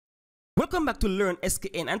Welcome back to Learn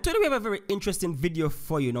SKN, and today we have a very interesting video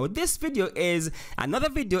for you. Now this video is another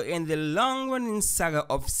video in the long-running saga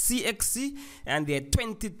of CXC and their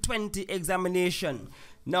 2020 examination.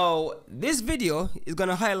 Now this video is going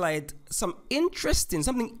to highlight something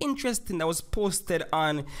interesting that was posted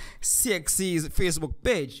on CXC's Facebook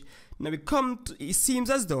page. Now it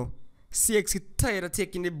seems as though CXC tired of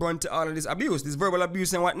taking the brunt of all of this abuse, this verbal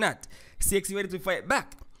abuse and whatnot. CXC ready to fight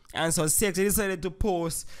back, and so CXC decided to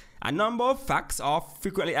post a number of facts or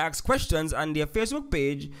frequently asked questions on their Facebook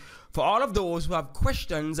page for all of those who have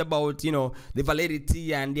questions about, you know, the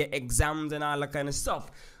validity and their exams and all that kind of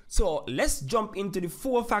stuff. So let's jump into the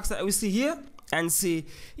 4 facts that we see here and see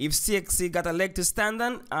if CXC got a leg to stand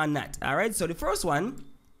on or not. All right, so the first one,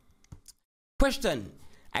 question: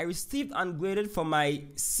 I received ungraded for my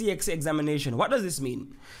CXC examination. What does this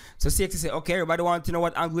mean? So CXC say, okay, everybody wants to know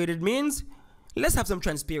what ungraded means. Let's have some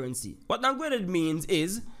transparency. What ungraded means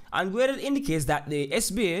is, ungraded indicates that the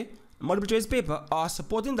SBA multiple choice paper or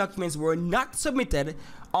supporting documents were not submitted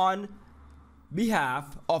on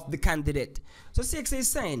behalf of the candidate. So CXC is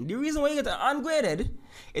saying the reason why you get ungraded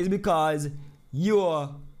is because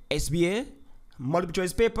your SBA multiple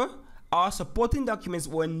choice paper or supporting documents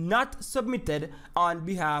were not submitted on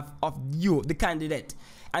behalf of you, the candidate.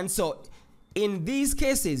 And so in these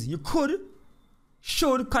cases, you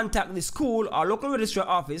should contact the school or local registrar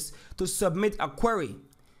office to submit a query.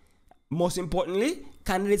 Most importantly,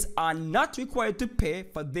 candidates are not required to pay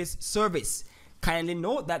for this service. Kindly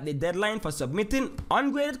note that the deadline for submitting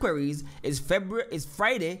ungraded queries is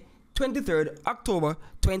Friday, 23rd October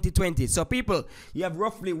 2020. So people, you have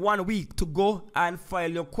roughly 1 week to go and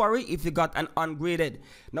file your query if you got an ungraded.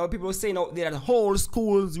 Now people are saying out there that whole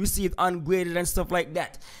schools received ungraded and stuff like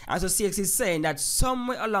that. And so CXC is saying that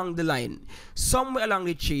somewhere along the line, somewhere along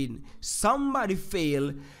the chain, somebody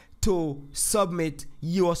failed to submit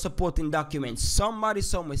your supporting documents. Somebody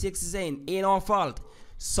somewhere, CXC is saying, ain't our fault.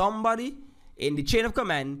 Somebody in the chain of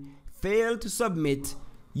command failed to submit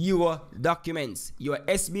your documents, your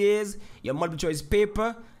SBAs, your multiple choice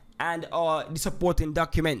paper, and the supporting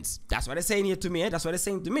documents. That's what they're saying here to me. That's what they're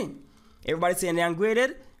saying to me. Everybody's saying they're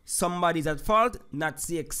ungraded. Somebody's at fault, not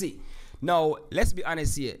CXC. Now, let's be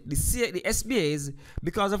honest here. The SBAs,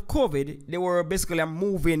 because of COVID, they were basically a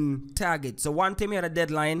moving target. So one time we had a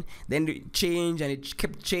deadline, then it changed and it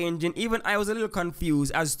kept changing. Even I was a little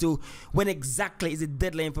confused as to when exactly is the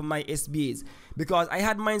deadline for my SBAs, because I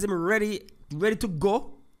had mine ready to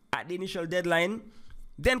go at the initial deadline.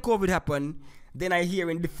 Then COVID happened. Then I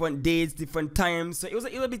hear in different dates, different times. So it was a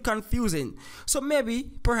little bit confusing. So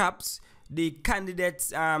maybe, perhaps, the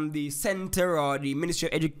candidates, the center or the Ministry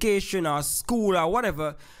of Education or school or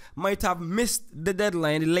whatever might have missed the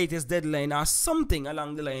deadline, the latest deadline or something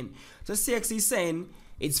along the line. So CXC is saying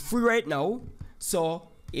it's free right now. So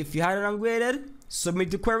if you had it ungraded,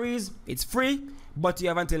 submit the queries. It's free, but you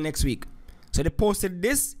have until next week. So they posted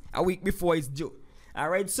this a week before it's due. All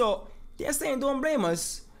right, so they're saying don't blame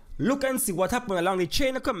us. Look and see what happened along the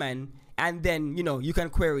chain of command, and then, you know, you can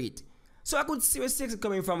query it. So I could see where CXC is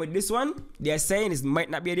coming from with this one. They're saying it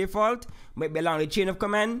might not be their fault, might be along the chain of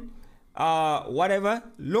command, whatever.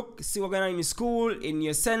 Look, see what's going on in your school, in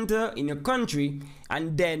your center, in your country,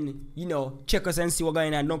 and then, you know, check us and see what's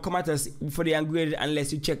going on. Don't come at us before they ungraded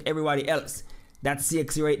unless you check everybody else. That's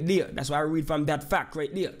CXC right there. That's why I read from that fact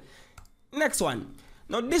right there. Next one.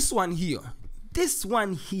 Now this one here is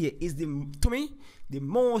to me the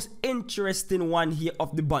most interesting one here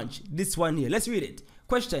of the bunch. This one here. Let's read it.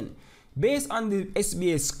 Question: based on the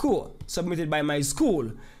SBA score submitted by my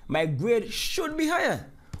school, my grade should be higher.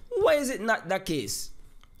 Why is it not that case?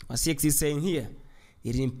 What CXC is saying here,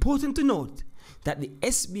 it is important to note that the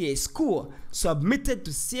SBA score submitted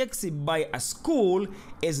to CXC by a school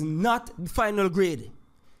is not the final grade.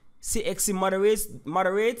 CXC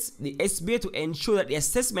moderates the SBA to ensure that the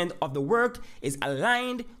assessment of the work is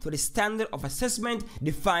aligned to the standard of assessment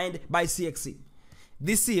defined by CXC.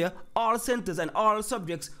 This year, all centers and all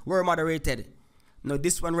subjects were moderated. Now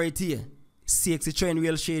this one right here, CXC showing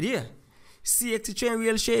real shade here. CXC showing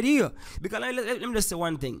real shade here. Because let me just say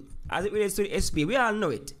one thing. As it relates to the SBA, we all know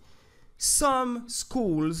it. Some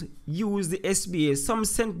schools use the SBA, some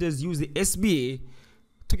centers use the SBA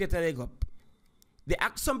to get a leg up.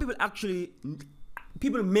 Some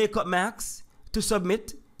people make up marks to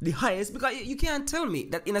submit the highest, because you can't tell me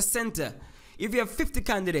that in a center, if you have 50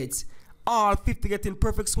 candidates, all 50 getting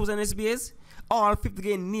perfect scores on SBAs, all 50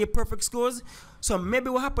 getting near perfect scores. So maybe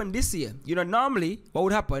what happened this year, you know, normally what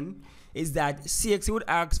would happen is that CXC would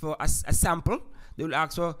ask for a sample. They would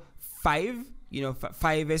ask for 5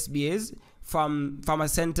 SBAs from a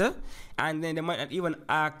center, and then they might not even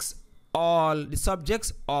ask all the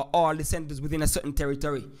subjects or all the centers within a certain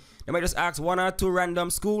territory. They might just ask 1 or 2 random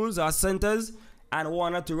schools or centers and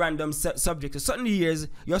 1 or 2 random subjects. So certain years,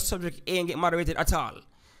 your subject ain't get moderated at all.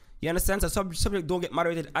 You understand? So subject don't get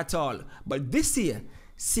moderated at all. But this year,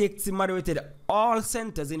 CXC moderated all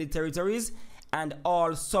centers in the territories and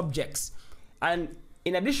all subjects. And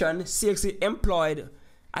in addition, CXC employed,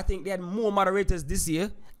 I think they had more moderators this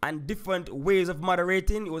year and different ways of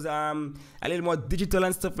moderating. It was a little more digital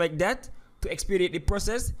and stuff like that to expedite the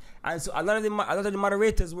process. And so a lot of the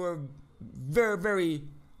moderators were very, very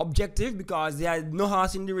objective because they had no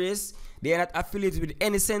horse in the race. They are not affiliated with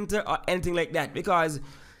any center or anything like that. Because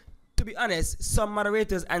to be honest, some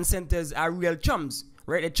moderators and centers are real chums,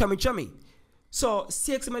 right? They're chummy. So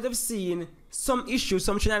CXC might have seen some issues,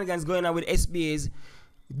 some shenanigans going on with SBAs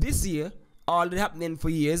this year, all that happening for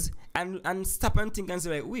years, and stop and think and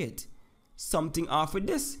say, like, wait, something off with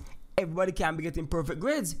this. Everybody can't be getting perfect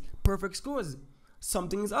grades, perfect scores.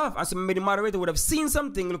 Something is off. And so maybe the moderator would have seen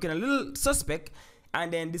something looking a little suspect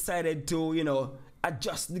and then decided to, you know,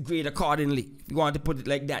 adjust the grade accordingly, if you want to put it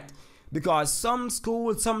like that. Because some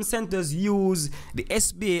schools, some centers use the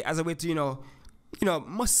SBA as a way to, you know,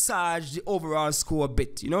 massage the overall score a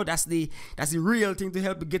bit. You know, that's the real thing to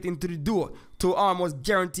help you get into the door, to almost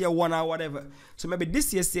guarantee a 1 or whatever. So maybe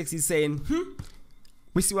this year CXC is saying,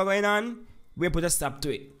 we see what's going on, we put a stop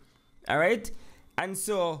to it. All right? And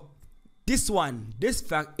so this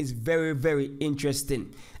fact is very, very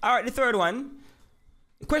interesting. All right, the third one.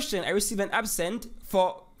 Question, I received an absent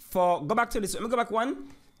for go back to this. Let me go back one.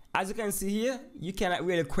 As you can see here, you cannot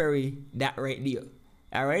really query that right there.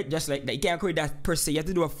 All right, just like that. You can't query that per se. You have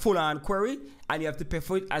to do a full-on query, and you have to pay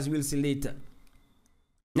for it, as we'll see later.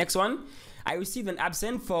 Next one. I received an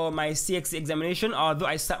absent for my CXC examination, although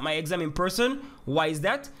I sat my exam in person. Why is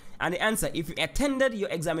that? And the answer, if you attended your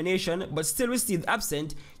examination but still received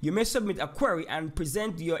absent, you may submit a query and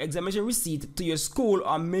present your examination receipt to your school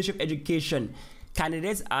or Ministry of Education.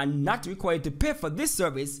 Candidates are not required to pay for this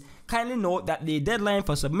service. Kindly note that the deadline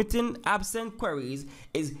for submitting absent queries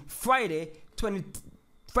is Friday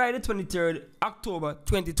 23rd October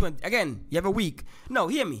 2020. Again, you have a week. Now,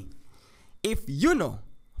 hear me. If you know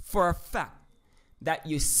for a fact that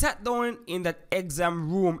you sat down in that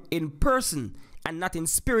exam room in person and not in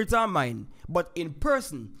spirit or mind, but in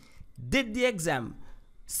person, did the exam,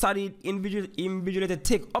 studied individually to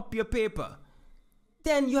take up your paper,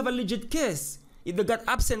 then you have a legit case. If you got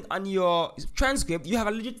absent on your transcript, you have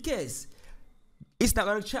a legit case. It's not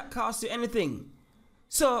going to cost you anything.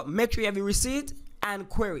 So make sure you have your receipt and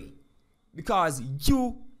query. Because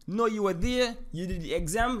you know you were there, you did the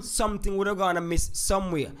exam, something would have gone amiss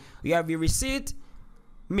somewhere. You have your receipt,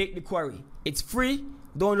 make the query. It's free.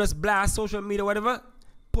 Don't just blast social media, whatever.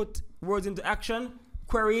 Put words into action,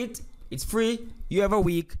 query it. It's free. You have a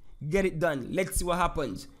week. Get it done. Let's see what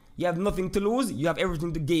happens. You have nothing to lose. You have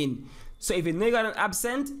everything to gain. So if you know you got an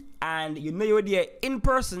absent and you know you were there in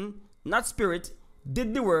person, not spirit,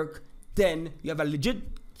 did the work, then you have a legit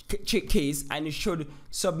case and you should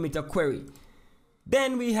submit a query.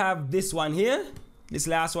 Then we have this one here, this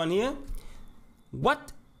last one here.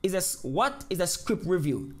 What is a script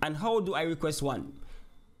review and how do I request one?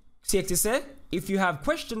 CXC said, if you have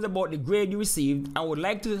questions about the grade you received and would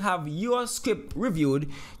like to have your script reviewed,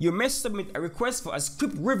 you may submit a request for a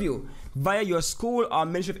script review via your school or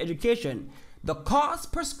Ministry of Education. The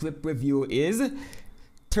cost per script review is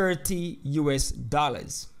 $30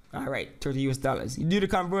 US. All right, $30 US. You do the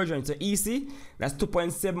conversion. So EC, that's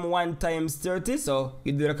 2.71 times 30. So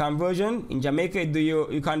you do the conversion. In Jamaica, you do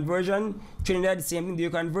your conversion. Trinidad, the same thing, do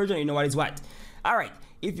your conversion. You know what is what. All right.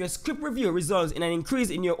 If your script review results in an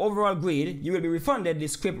increase in your overall grade, you will be refunded the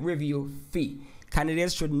script review fee.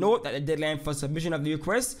 Candidates should note that the deadline for submission of the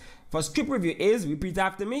request for script review is, repeat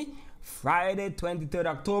after me, Friday, 23rd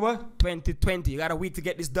October, 2020. You got a week to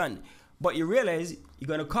get this done. But you realize it's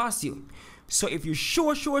going to cost you. So if you're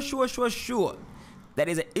sure that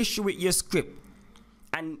there's an issue with your script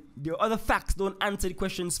and the other facts don't answer the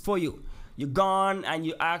questions for you, you're gone and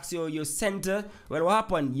you ask your center, well, what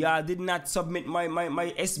happened? Y'all did not submit my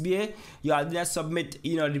SBA. Y'all did not submit,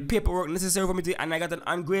 the paperwork necessary for me to, and I got an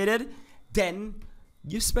ungraded. Then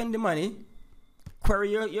you spend the money,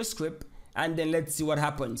 query your script, and then let's see what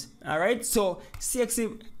happens. All right. So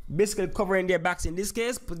CXC basically covering their backs in this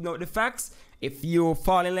case, putting out the facts. If you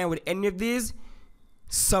fall in line with any of these,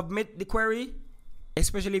 submit the query,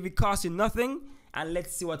 especially if it costs you nothing, and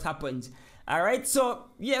let's see what happens. All right. So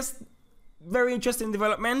yes. Very interesting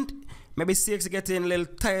development. maybe CXC getting a little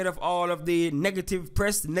tired of all of the negative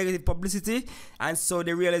press, negative publicity, and so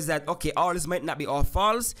they realize that, okay, all this might not be all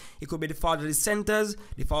false. It could be the fault of the centers,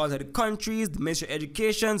 the fault of the countries, the Ministry of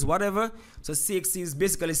Education, whatever. So CXC is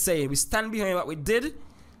basically saying, we stand behind what we did,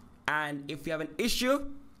 and if you have an issue,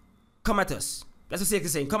 come at us. That's what CXC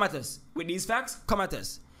is saying, come at us. With these facts, come at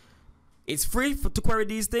us. It's free to query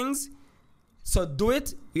these things, so do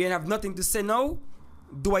it. You have nothing to say now,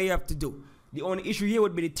 do what you have to do. The only issue here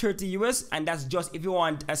would be the 30 US, and that's just if you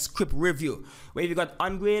want a script review. Where if you got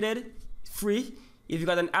ungraded, free. If you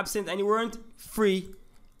got an absent and you weren't, free.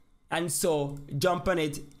 And so jump on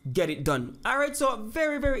it, get it done. Alright, so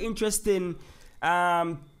very, very interesting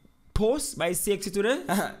post by CXC today.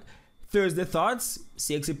 Thursday Thoughts,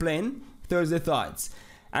 CXC playing, Thursday Thoughts.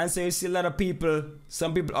 And so you see a lot of people,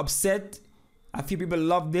 some people upset, a few people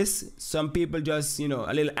love this, some people just, you know,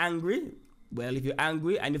 a little angry. Well, if you're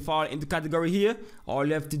angry and you fall into category here, all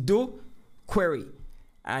you have to do, query.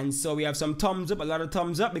 And so we have some thumbs up, a lot of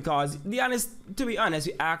thumbs up, because to be honest, we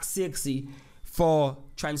asked CXC for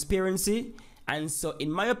transparency. And so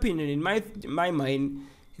in my opinion, in my mind,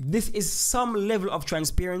 this is some level of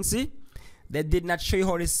transparency. They did not show you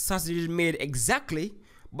how this sausage is made exactly,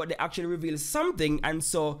 but they actually revealed something. And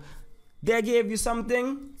so they gave you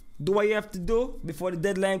something, do what you have to do before the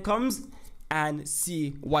deadline comes, and see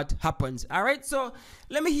what happens. All right, so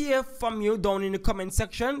let me hear from you down in the comment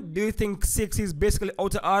section. Do you think CXC is basically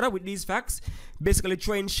out of order with these facts, basically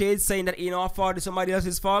throwing shades, saying that, you know, our fault is somebody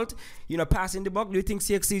else's fault, you know, passing the buck? Do you think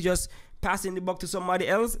CXC is just passing the buck to somebody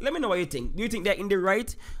else? Let me know what you think. Do you think they're in the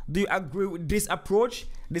right? Do you agree with this approach,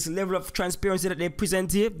 this level of transparency that they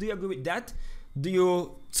present here? Do you agree with that? Do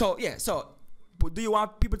you, so yeah, so do you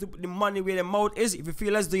want people to put the money where their mouth is? If you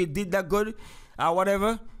feel as though you did that good or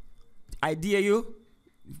whatever, I dare you,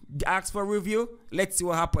 ask for a review. Let's see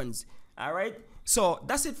what happens. All right. So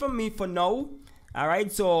that's it from me for now. All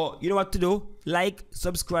right. So you know what to do. Like,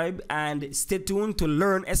 subscribe, and stay tuned to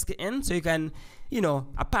Learn SKN. So you can, you know,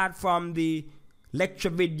 apart from the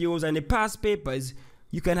lecture videos and the past papers,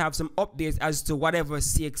 you can have some updates as to whatever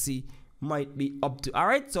CXC might be up to. All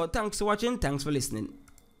right. So thanks for watching. Thanks for listening.